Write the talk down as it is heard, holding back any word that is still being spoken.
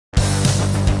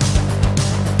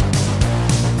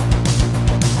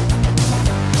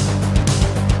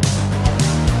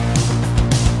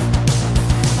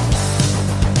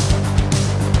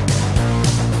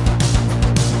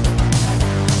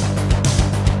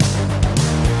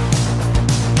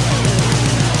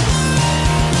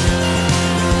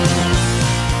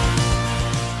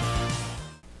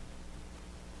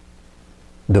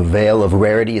The veil of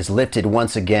rarity is lifted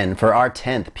once again for our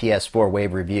 10th PS4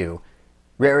 Wave review.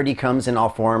 Rarity comes in all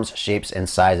forms, shapes, and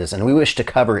sizes, and we wish to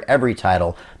cover every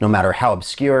title, no matter how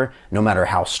obscure, no matter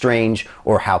how strange,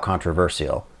 or how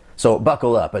controversial. So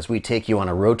buckle up as we take you on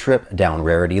a road trip down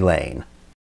Rarity Lane.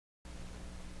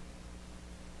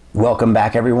 Welcome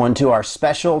back everyone to our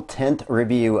special 10th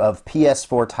review of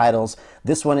PS4 titles.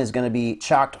 This one is going to be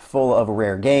chocked full of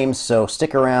rare games, so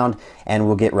stick around and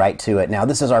we'll get right to it. Now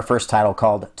this is our first title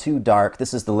called Too Dark.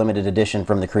 This is the limited edition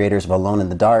from the creators of Alone in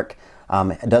the Dark.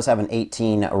 It does have an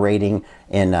 18 rating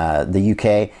in the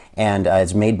UK, and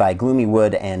it's made by Gloomy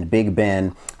Wood and Big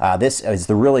Ben. This is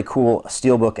the really cool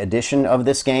steelbook edition of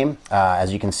this game.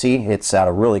 As you can see, it's got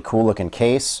a really cool looking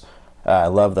case. I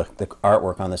love the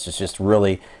artwork on this. It's just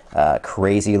really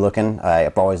crazy looking.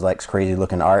 I've always liked crazy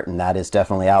looking art, and that is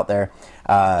definitely out there.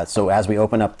 So as we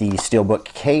open up the steelbook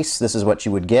case, this is what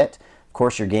you would get. Of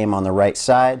course, your game on the right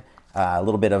side, a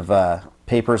little bit of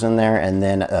papers in there, and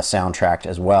then a soundtrack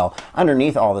as well.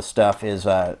 Underneath all this stuff is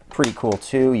pretty cool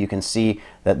too. You can see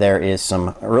that there is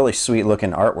some really sweet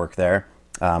looking artwork there.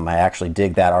 I actually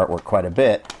dig that artwork quite a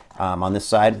bit. On this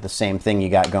side, the same thing you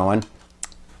got going.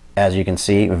 As you can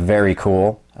see, very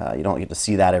cool. You don't get to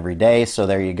see that every day, so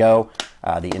there you go.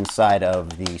 The inside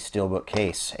of the steelbook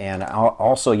case. And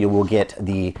also you will get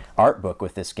the art book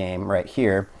with this game right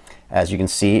here. As you can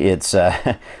see, it's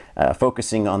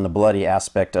focusing on the bloody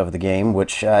aspect of the game,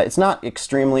 which it's not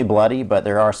extremely bloody, but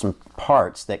there are some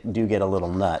parts that do get a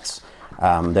little nuts.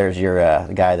 There's your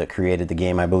the guy that created the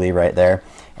game, I believe, right there.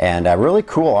 And really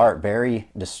cool art, very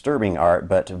disturbing art,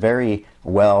 but very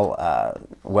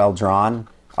well drawn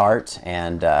art,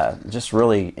 and just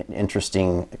really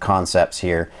interesting concepts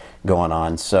here going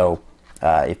on. So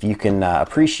if you can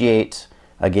appreciate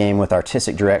a game with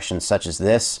artistic direction such as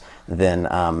this, then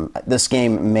this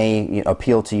game may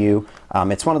appeal to you.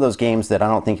 It's one of those games that I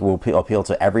don't think will appeal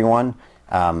to everyone,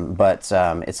 but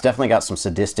it's definitely got some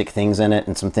sadistic things in it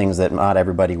and some things that not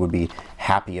everybody would be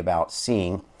happy about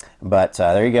seeing. But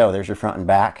there you go, there's your front and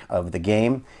back of the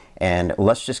game, and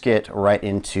let's just get right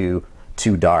into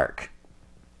Too Dark.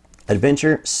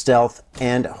 Adventure, stealth,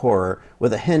 and horror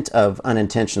with a hint of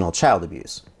unintentional child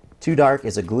abuse. Too Dark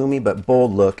is a gloomy but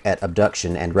bold look at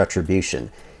abduction and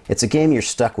retribution. It's a game you're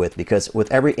stuck with because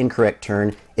with every incorrect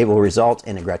turn, it will result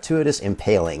in a gratuitous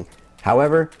impaling.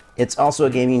 However, it's also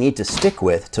a game you need to stick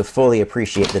with to fully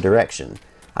appreciate the direction.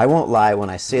 I won't lie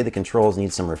when I say the controls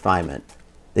need some refinement.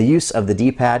 The use of the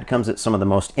D-pad comes at some of the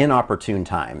most inopportune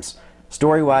times.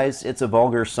 Story-wise, it's a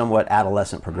vulgar, somewhat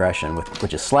adolescent progression,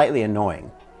 which is slightly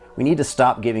annoying. We need to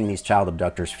stop giving these child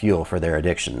abductors fuel for their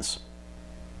addictions.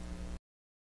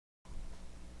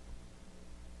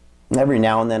 Every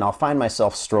now and then I'll find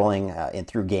myself strolling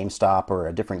through GameStop or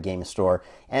a different game store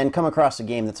and come across a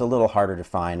game that's a little harder to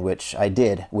find, which I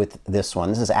did with this one.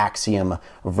 This is Axiom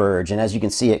Verge, and as you can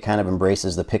see, it kind of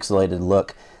embraces the pixelated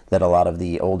look that a lot of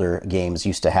the older games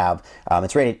used to have.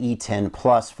 It's rated E10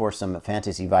 plus for some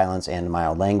fantasy violence and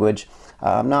mild language.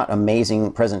 Not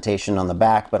amazing presentation on the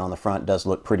back, but on the front does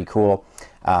look pretty cool.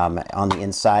 On the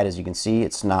inside, as you can see,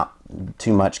 it's not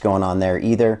too much going on there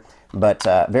either. But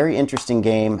very interesting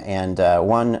game, and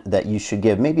one that you should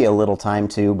give maybe a little time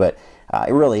to. But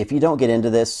really, if you don't get into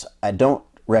this, I don't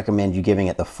recommend you giving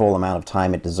it the full amount of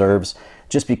time it deserves,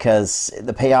 just because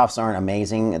the payoffs aren't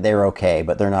amazing. They're okay,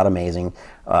 but they're not amazing.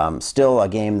 Still a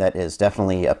game that is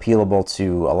definitely appealable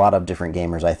to a lot of different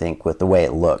gamers, I think, with the way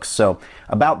it looks. So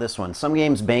about this one, some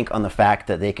games bank on the fact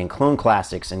that they can clone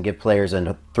classics and give players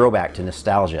a throwback to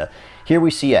nostalgia. Here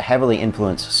we see a heavily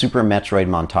influenced Super Metroid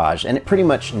montage, and it pretty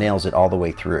much nails it all the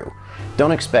way through.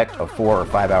 Don't expect a 4 or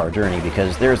 5 hour journey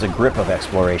because there's a grip of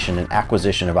exploration and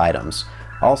acquisition of items.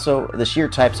 Also, the sheer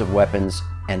types of weapons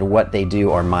and what they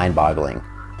do are mind-boggling.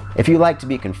 If you like to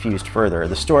be confused further,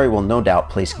 the story will no doubt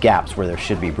place gaps where there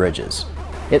should be bridges.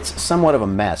 It's somewhat of a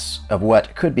mess of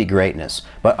what could be greatness,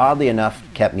 but oddly enough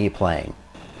kept me playing.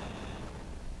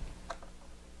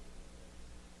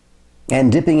 And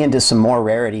dipping into some more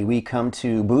rarity, we come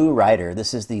to Blue Rider.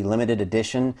 This is the limited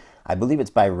edition. I believe it's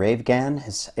by Ravegan,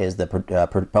 is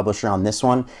the publisher on this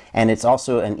one. And it's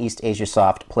also an East Asia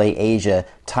Soft Play Asia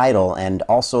title, and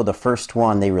also the first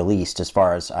one they released as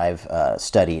far as I've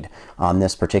studied on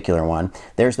this particular one.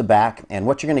 There's the back, and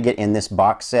what you're going to get in this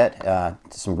box set,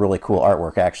 some really cool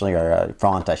artwork actually, or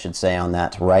font I should say, on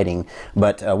that writing.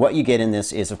 But what you get in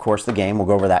this is, of course, the game. We'll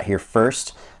go over that here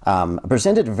first.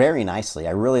 Presented very nicely.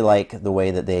 I really like the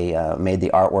way that they made the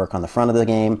artwork on the front of the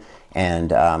game, and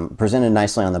presented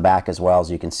nicely on the back as well, as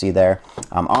you can see there.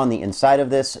 On the inside of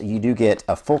this, you do get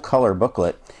a full color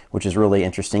booklet, which is really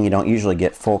interesting. You don't usually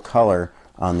get full color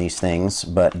on these things,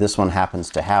 but this one happens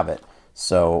to have it.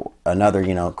 So another,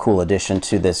 cool addition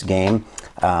to this game.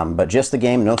 But just the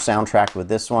game, no soundtrack with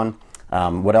this one.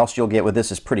 What else you'll get with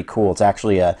this is pretty cool. It's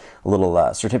actually a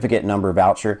little certificate number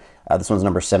voucher. This one's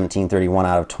number 1731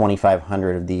 out of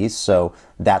 2,500 of these, so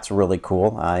that's really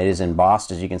cool. It is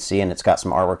embossed, as you can see, and it's got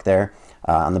some artwork there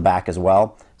on the back as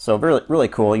well. So really, really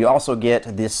cool. You also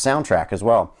get this soundtrack as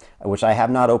well, which I have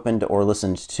not opened or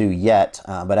listened to yet,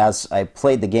 but as I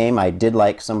played the game, I did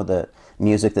like some of the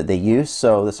music that they use,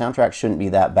 so the soundtrack shouldn't be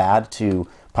that bad to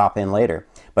pop in later.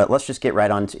 But let's just get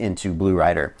right on into Blue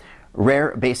Rider.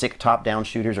 Rare basic top-down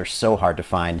shooters are so hard to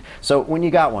find, so when you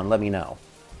got one, let me know.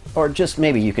 Or just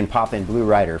maybe you can pop in Blue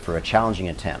Rider for a challenging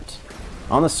attempt.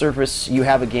 On the surface, you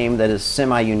have a game that is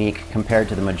semi-unique compared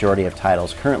to the majority of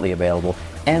titles currently available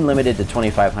and limited to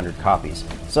 2,500 copies,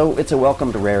 so it's a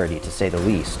welcomed rarity to say the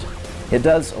least. It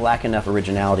does lack enough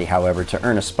originality, however, to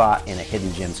earn a spot in a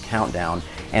Hidden Gems countdown,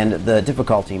 and the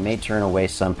difficulty may turn away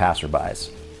some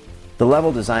passerbys. The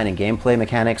level design and gameplay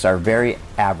mechanics are very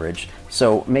average,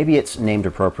 so maybe it's named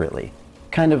appropriately.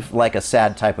 Kind of like a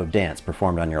sad type of dance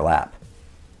performed on your lap.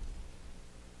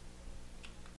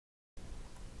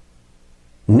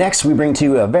 Next, we bring to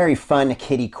you a very fun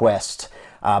kitty quest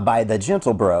by the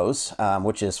Gentle Bros,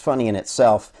 which is funny in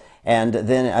itself, and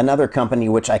then another company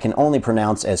which I can only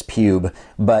pronounce as Pube,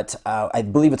 but I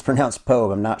believe it's pronounced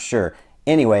Pobe, I'm not sure.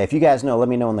 Anyway, if you guys know, let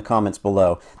me know in the comments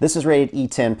below. This is rated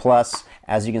E10+.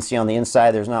 As you can see on the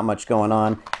inside, there's not much going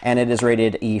on, and it is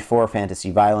rated E4 Fantasy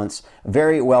Violence.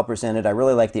 Very well presented. I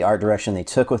really like the art direction they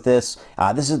took with this.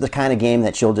 This is the kind of game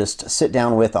that you'll just sit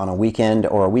down with on a weekend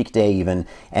or a weekday even,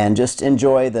 and just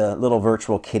enjoy the little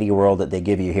virtual kitty world that they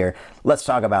give you here. Let's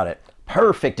talk about it.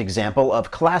 Perfect example of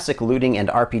classic looting and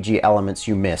RPG elements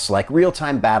you miss, like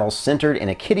real-time battles centered in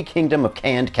a kitty kingdom of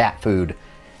canned cat food.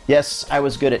 Yes, I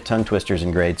was good at tongue twisters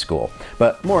in grade school,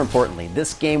 but more importantly,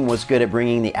 this game was good at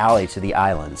bringing the alley to the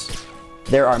islands.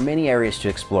 There are many areas to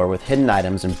explore with hidden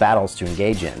items and battles to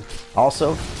engage in.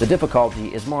 Also, the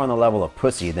difficulty is more on the level of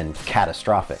pussy than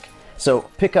catastrophic. So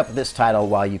pick up this title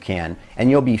while you can, and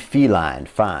you'll be feline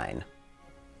fine.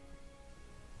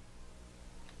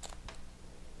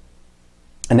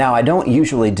 Now, I don't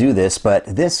usually do this, but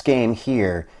this game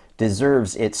here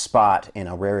deserves its spot in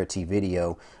a rarity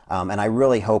video, and I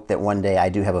really hope that one day I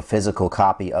do have a physical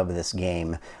copy of this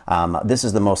game. This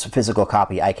is the most physical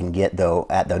copy I can get, though,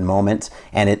 at the moment,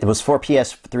 and it was for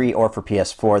PS3 or for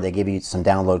PS4. They give you some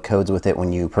download codes with it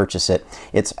when you purchase it.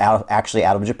 It's actually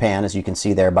out of Japan, as you can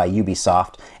see there, by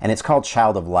Ubisoft, and it's called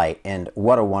Child of Light, and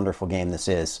what a wonderful game this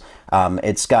is.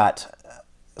 It's got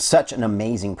such an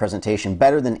amazing presentation,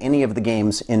 better than any of the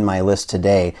games in my list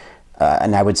today.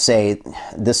 And I would say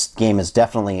this game is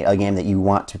definitely a game that you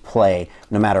want to play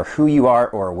no matter who you are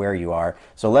or where you are.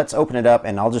 So let's open it up,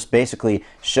 and I'll just basically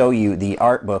show you the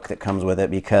art book that comes with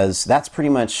it, because that's pretty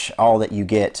much all that you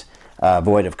get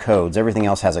void of codes. Everything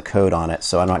else has a code on it,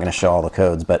 so I'm not going to show all the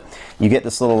codes, but you get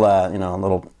this little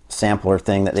little sampler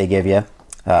thing that they give you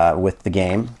with the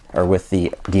game, or with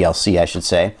the DLC, I should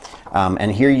say.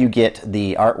 And here you get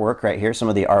the artwork right here, some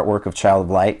of the artwork of Child of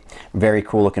Light. Very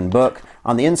cool looking book.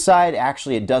 On the inside,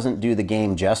 actually, it doesn't do the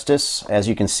game justice. As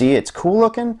you can see, it's cool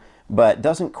looking, but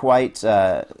doesn't quite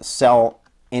sell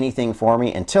anything for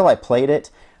me. Until I played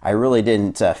it, I really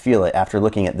didn't feel it after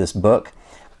looking at this book.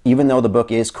 Even though the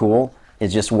book is cool, it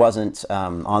just wasn't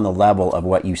on the level of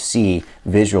what you see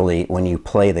visually when you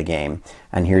play the game.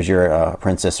 And here's your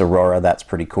Princess Aurora. That's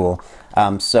pretty cool.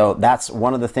 So that's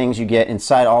one of the things you get.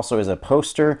 Inside also is a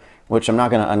poster, which I'm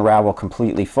not going to unravel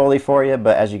completely fully for you,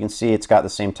 but as you can see, it's got the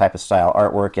same type of style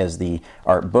artwork as the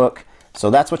art book. So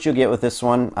that's what you'll get with this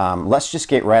one. Let's just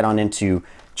get right on into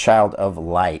Child of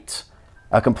Light.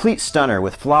 A complete stunner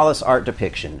with flawless art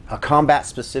depiction, a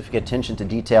combat-specific attention to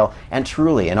detail, and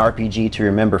truly an RPG to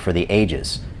remember for the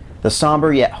ages. The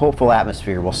somber yet hopeful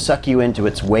atmosphere will suck you into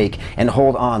its wake and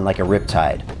hold on like a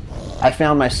riptide. I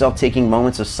found myself taking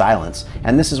moments of silence,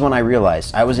 and this is when I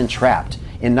realized I was entrapped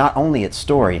in not only its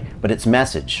story, but its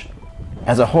message.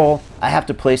 As a whole, I have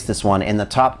to place this one in the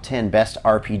top 10 best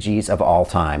RPGs of all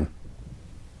time.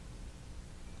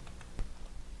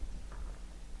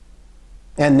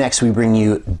 And next we bring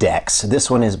you Dex.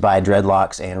 This one is by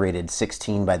Dreadlocks and rated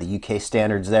 16 by the UK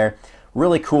standards there.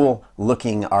 Really cool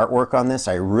looking artwork on this.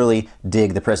 I really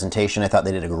dig the presentation. I thought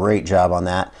they did a great job on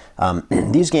that.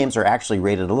 These games are actually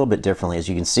rated a little bit differently. As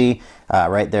you can see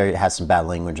right there, it has some bad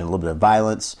language and a little bit of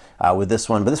violence with this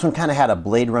one. But this one kind of had a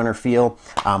Blade Runner feel.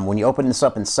 When you open this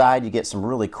up inside, you get some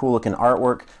really cool looking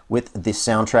artwork with the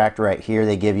soundtrack right here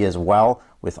they give you as well,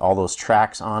 with all those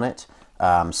tracks on it.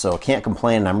 So can't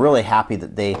complain, and I'm really happy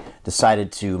that they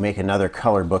decided to make another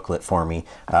color booklet for me.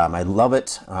 I love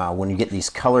it when you get these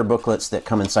color booklets that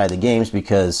come inside the games,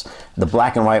 because the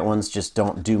black and white ones just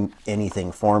don't do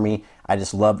anything for me. I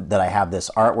just love that I have this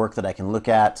artwork that I can look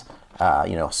at,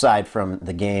 you know, aside from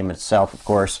the game itself, of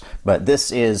course. But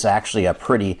this is actually a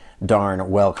pretty darn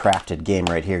well-crafted game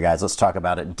right here, guys. Let's talk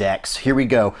about it. Dex. Here we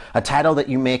go. A title that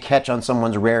you may catch on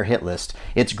someone's rare hit list.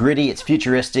 It's gritty, it's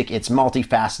futuristic, it's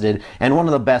multifaceted, and one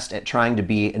of the best at trying to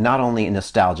be not only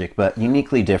nostalgic, but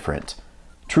uniquely different.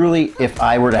 Truly, if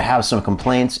I were to have some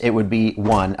complaints, it would be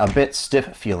 1, a bit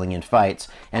stiff feeling in fights,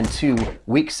 and 2,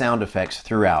 weak sound effects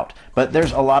throughout. But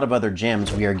there's a lot of other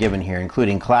gems we are given here,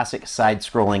 including classic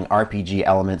side-scrolling RPG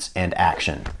elements and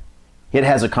action. It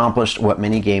has accomplished what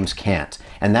many games can't,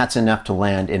 and that's enough to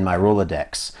land in my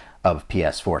Rolodex of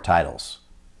PS4 titles.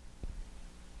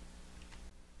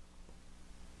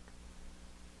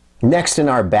 Next in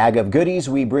our bag of goodies,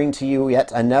 we bring to you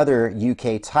yet another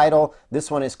UK title. This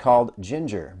one is called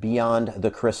Ginger, Beyond the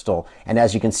Crystal. And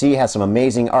as you can see, it has some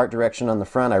amazing art direction on the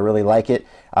front. I really like it.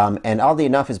 And oddly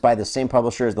enough, is by the same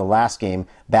publisher as the last game,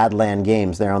 Badland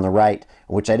Games, there on the right,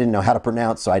 which I didn't know how to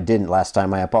pronounce, so I didn't last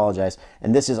time. I apologize.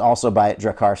 And this is also by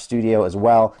Drakkar Studio as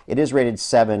well. It is rated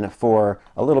 7 for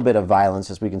a little bit of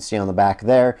violence, as we can see on the back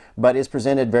there, but is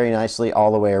presented very nicely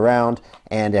all the way around.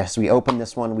 And as we open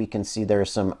this one, we can see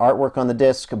there's some artwork on the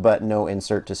disc, but no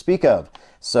insert to speak of.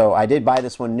 So I did buy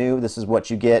this one new. This is what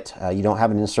you get. You don't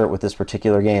have an insert with this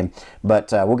particular game,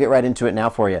 but we'll get right into it now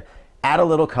for you. Add a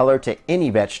little color to any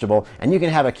vegetable, and you can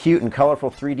have a cute and colorful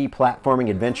 3D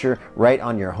platforming adventure right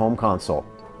on your home console.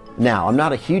 Now, I'm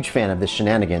not a huge fan of this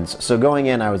shenanigans, so going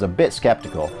in I was a bit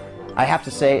skeptical. I have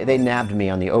to say they nabbed me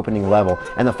on the opening level,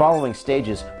 and the following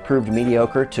stages proved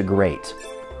mediocre to great.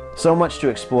 So much to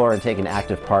explore and take an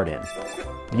active part in.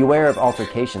 Beware of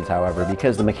altercations, however,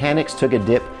 because the mechanics took a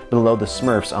dip below the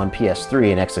Smurfs on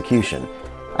PS3 in execution.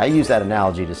 I use that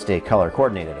analogy to stay color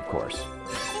coordinated, of course.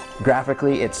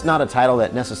 Graphically, it's not a title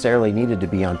that necessarily needed to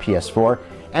be on PS4,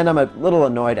 and I'm a little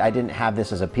annoyed I didn't have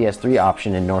this as a PS3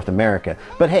 option in North America.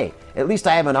 But hey, at least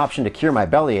I have an option to cure my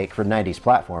bellyache for 90s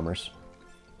platformers.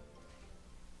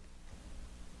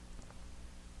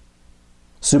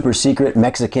 Super secret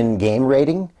Mexican game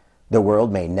rating? The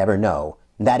world may never know.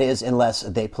 That is, unless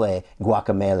they play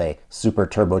Guacamelee Super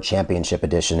Turbo Championship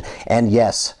Edition. And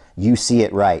yes, you see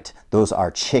it right. Those are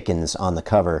chickens on the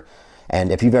cover. And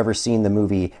if you've ever seen the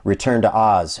movie Return to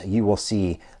Oz, you will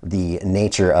see the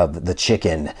nature of the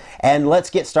chicken. And let's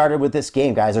get started with this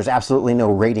game, guys. There's absolutely no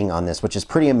rating on this, which is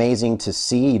pretty amazing to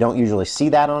see. You don't usually see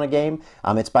that on a game.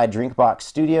 It's by Drinkbox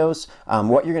Studios.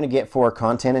 What you're going to get for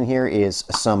content in here is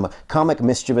some comic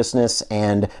mischievousness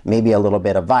and maybe a little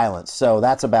bit of violence. So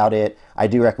that's about it. I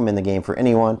do recommend the game for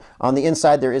anyone. On the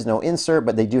inside, there is no insert,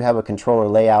 but they do have a controller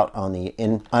layout on the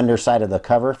underside of the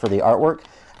cover for the artwork.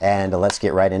 And let's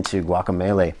get right into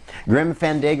Guacamelee. Grim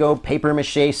Fandango paper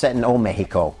mache set in old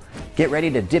Mexico. Get ready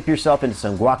to dip yourself into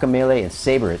some Guacamelee and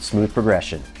savor its smooth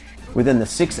progression. Within the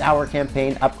 6-hour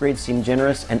campaign, upgrades seem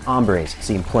generous and hombres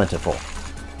seem plentiful.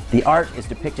 The art is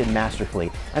depicted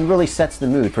masterfully and really sets the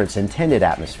mood for its intended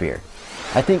atmosphere.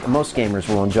 I think most gamers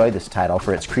will enjoy this title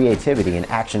for its creativity and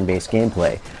action-based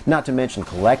gameplay, not to mention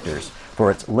collectors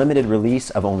for its limited release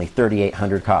of only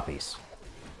 3,800 copies.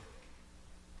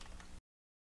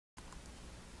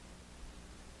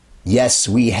 Yes,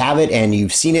 we have it, and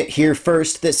you've seen it here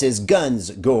first. This is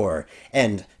Guns, Gore,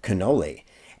 and Cannoli.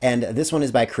 And this one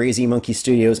is by Crazy Monkey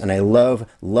Studios, and I love,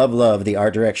 love, love the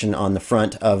art direction on the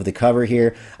front of the cover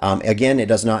here. Again, it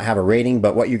does not have a rating,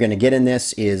 but what you're going to get in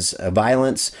this is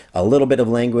violence, a little bit of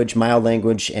language, mild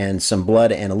language, and some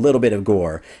blood, and a little bit of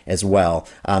gore as well.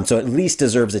 So at least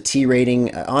deserves a T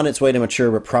rating. On its way to mature,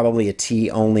 but probably a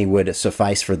T only would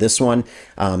suffice for this one.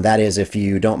 That is if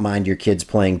you don't mind your kids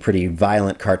playing pretty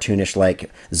violent,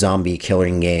 cartoonish-like zombie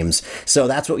killing games. So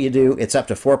that's what you do. It's up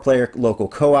to 4-player local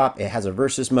co-op. It has a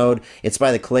versus mode. It's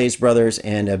by the Clays Brothers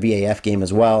and a VAF game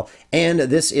as well. And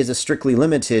this is a strictly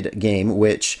limited game,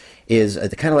 which is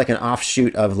kind of like an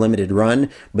offshoot of Limited Run,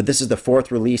 but this is the 4th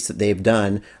release that they've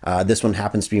done. This one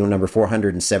happens to be number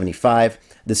 475.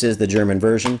 This is the German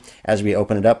version. As we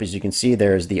open it up, as you can see,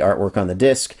 there's the artwork on the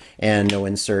disc and no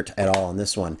insert at all on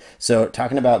this one. So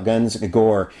talking about Guns,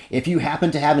 Gore, if you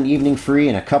happen to have an evening free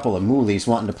and a couple of moolies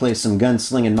wanting to play some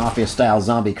gunslinging mafia-style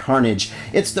zombie carnage,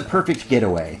 it's the perfect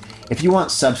getaway. If you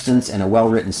want substance and a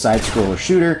well-written side-scroller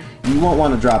shooter, you won't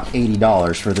want to drop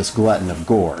 $80 for this glutton of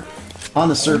gore. On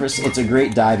the surface, it's a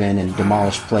great dive-in and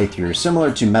demolish playthrough,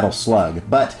 similar to Metal Slug,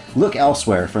 but look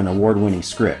elsewhere for an award-winning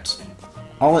script.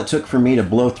 All it took for me to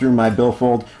blow through my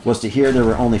billfold was to hear there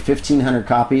were only 1,500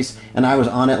 copies, and I was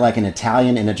on it like an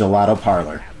Italian in a gelato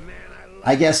parlor.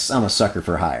 I guess I'm a sucker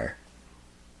for hire.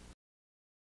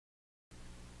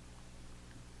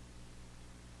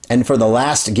 And for the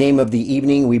last game of the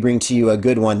evening, we bring to you a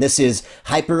good one. This is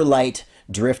Hyper Light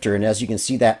Drifter, and as you can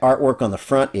see, that artwork on the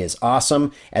front is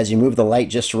awesome. As you move the light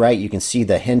just right, you can see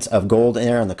the hint of gold in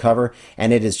there on the cover,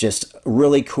 and it is just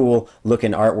really cool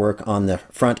looking artwork on the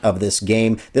front of this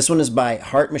game. This one is by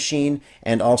Heart Machine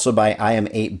and also by I Am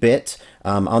 8-Bit.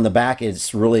 On the back,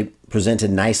 it's really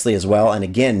presented nicely as well, and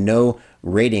again, no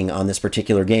rating on this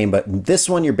particular game, but this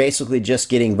one you're basically just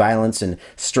getting violence and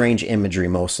strange imagery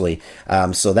mostly.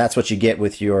 So that's what you get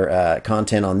with your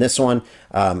content on this one.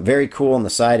 Very cool on the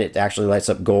side. It actually lights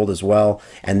up gold as well.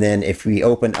 And then if we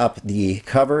open up the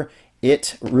cover,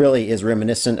 it really is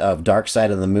reminiscent of Dark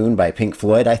Side of the Moon by Pink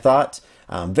Floyd, I thought.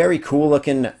 Very cool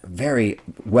looking, very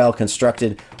well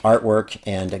constructed artwork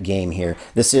and game here.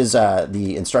 This is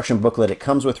the instruction booklet it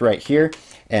comes with right here,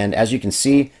 and as you can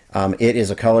see, it is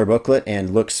a color booklet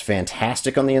and looks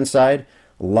fantastic on the inside.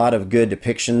 A lot of good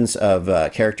depictions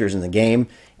of characters in the game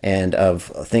and of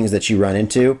things that you run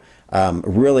into.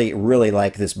 Really, really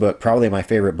like this book. Probably my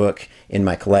favorite book in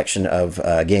my collection of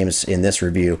games in this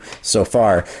review so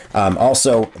far.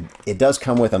 Also, it does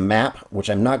come with a map, which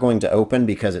I'm not going to open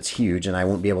because it's huge and I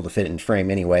won't be able to fit it in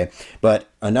frame anyway. But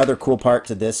another cool part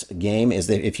to this game is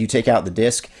that if you take out the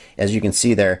disc, as you can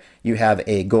see there, you have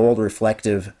a gold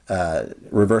reflective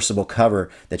reversible cover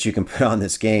that you can put on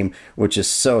this game, which is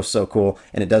so cool.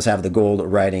 And it does have the gold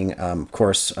writing, of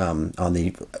course, on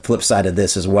the flip side of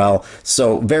this as well.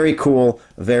 So very cool,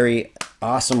 very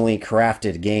awesomely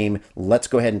crafted game. Let's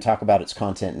go ahead and talk about its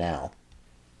content now.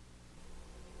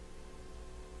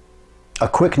 A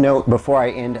quick note before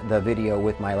I end the video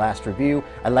with my last review,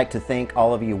 I'd like to thank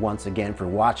all of you once again for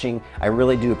watching. I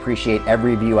really do appreciate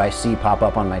every view I see pop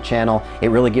up on my channel. It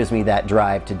really gives me that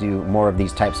drive to do more of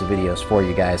these types of videos for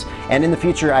you guys. And in the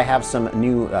future, I have some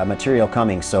new material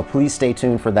coming, so please stay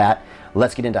tuned for that.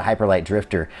 Let's get into Hyper Light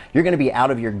Drifter. You're going to be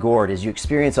out of your gourd as you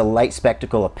experience a light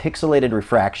spectacle of pixelated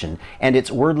refraction, and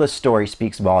its wordless story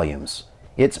speaks volumes.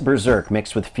 It's Berserk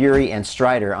mixed with Fury and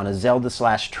Strider on a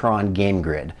Zelda/Tron game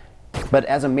grid. But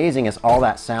as amazing as all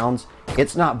that sounds,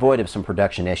 it's not void of some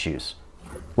production issues.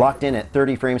 Locked in at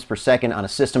 30 frames per second on a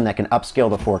system that can upscale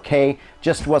to 4K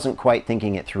just wasn't quite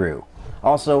thinking it through.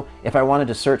 Also, if I wanted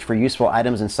to search for useful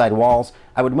items inside walls,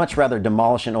 I would much rather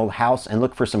demolish an old house and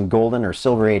look for some golden or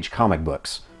silver age comic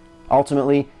books.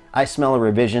 Ultimately, I smell a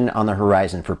revision on the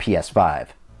horizon for PS5.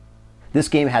 This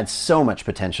game had so much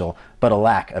potential, but a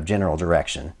lack of general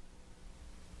direction.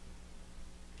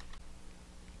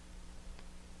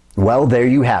 Well, there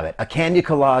you have it, a candy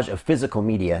collage of physical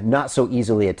media not so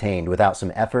easily attained without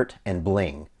some effort and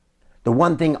bling. The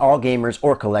one thing all gamers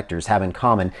or collectors have in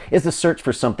common is the search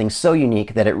for something so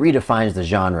unique that it redefines the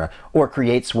genre or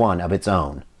creates one of its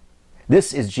own.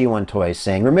 This is G1 Toys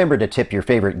saying remember to tip your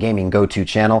favorite gaming go-to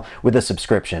channel with a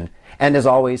subscription, and as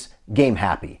always, game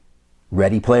happy.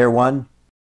 Ready Player One?